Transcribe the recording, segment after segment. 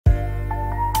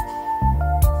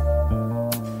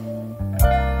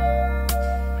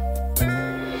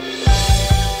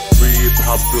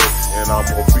and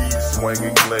I'ma be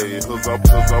swinging glass. Cause I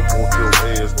want your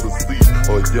ass to see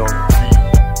a young G.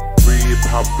 Red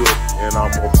popped up, and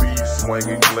I'ma be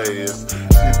swinging glass.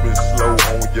 Tipping slow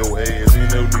on your ass,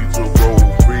 ain't no need to roll.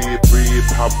 Red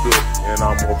popped up, and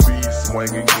I'ma be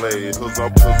swinging glass. Cause I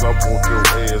want your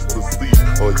ass to see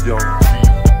a young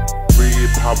G. Red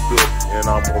popped up, and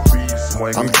I'ma be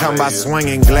swinging glass. I'm talking about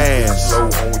swinging glass. Slow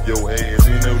on your ass,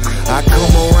 ain't no need to I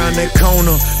come around the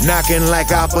corner, knocking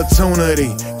like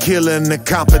opportunity. Killing the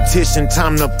competition,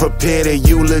 time to prepare the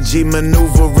eulogy.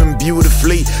 Maneuvering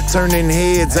beautifully, turning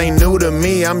heads ain't new to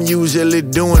me. I'm usually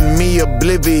doing me,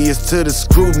 oblivious to the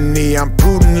scrutiny. I'm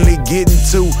prudently getting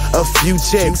to a few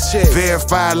checks,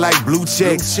 verified like blue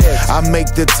checks. I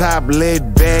make the top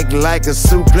lead back like a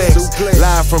suplex.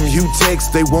 Live from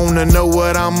Utex, they wanna know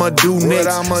what I'ma do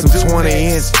next. Some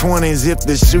 20-inch 20s if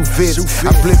the shoe fits.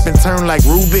 I flip and turn like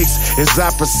Rubik's as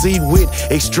I proceed with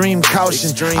extreme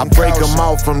caution. I break them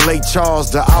off from Lake Charles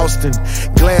to Austin.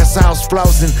 Glass house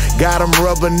flossing, got them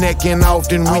rubbernecking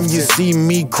often. When you see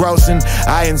me crossing,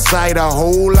 I incite a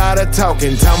whole lot of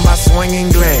talking. Talking about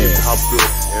swinging glass. Popped up,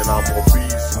 and I'ma be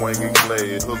swinging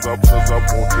glass. Cause I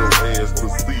want your ass to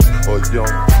see a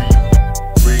young G.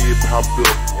 Red popped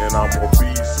up, and I'ma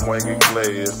be swinging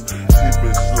glass.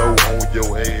 Tipping slow on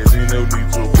your ass, ain't no need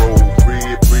to roll.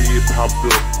 Red popped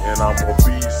up, and I'ma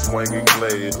be swinging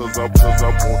glass. Cause I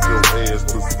want your ass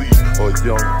to see a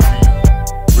young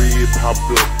G. Red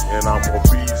popped up, and I'ma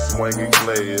be swinging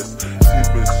glass.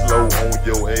 Tipping slow on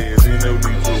your ass, ain't no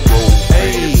need to roll.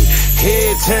 Hey,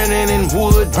 head turning and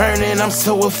wood burning, I'm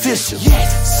so official.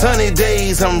 Sunny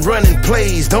days, I'm running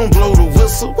plays, don't blow the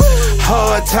whistle.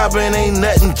 Hard topping, ain't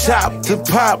nothing chopped to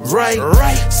pop right.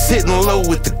 Sitting low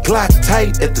with the Glock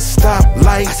tight at the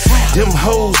stoplight. Them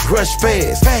hoes rush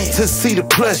fast to see the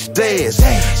plush dash.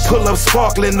 Pull up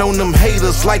sparkling on them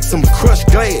haters like some crushed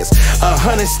glass.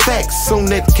 100 stacks on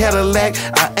that Cadillac,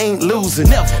 I ain't losing.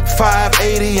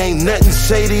 580 ain't nothing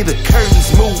shady, the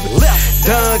curtains moving.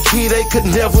 Don Key, they could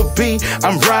never be,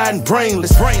 I'm riding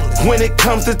brainless. When it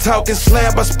comes to talking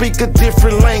slab, I speak a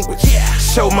different language.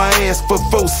 Show my ass for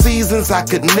 4 seasons, I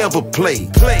could never play.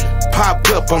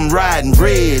 Popped up, I'm riding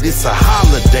red, it's a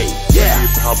holiday. Red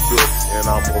popped up, and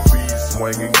I'ma be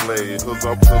swinging glass. Cause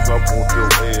I want your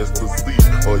ass to see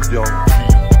a young G.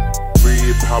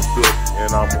 Red popped up,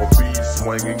 and I'ma be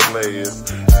swinging glass.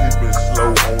 Tipping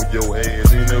slow on your ass,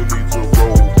 ain't no need to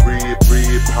roll. Red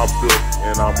popped up,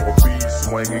 and I'ma be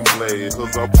swinging glass.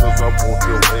 Cause I want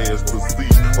your ass to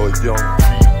see a young G.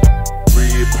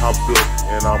 Red popped up,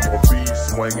 and I'ma be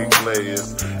swinging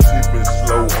glass. Tipping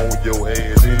slow on your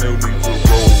ass, ain't no need to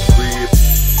roll.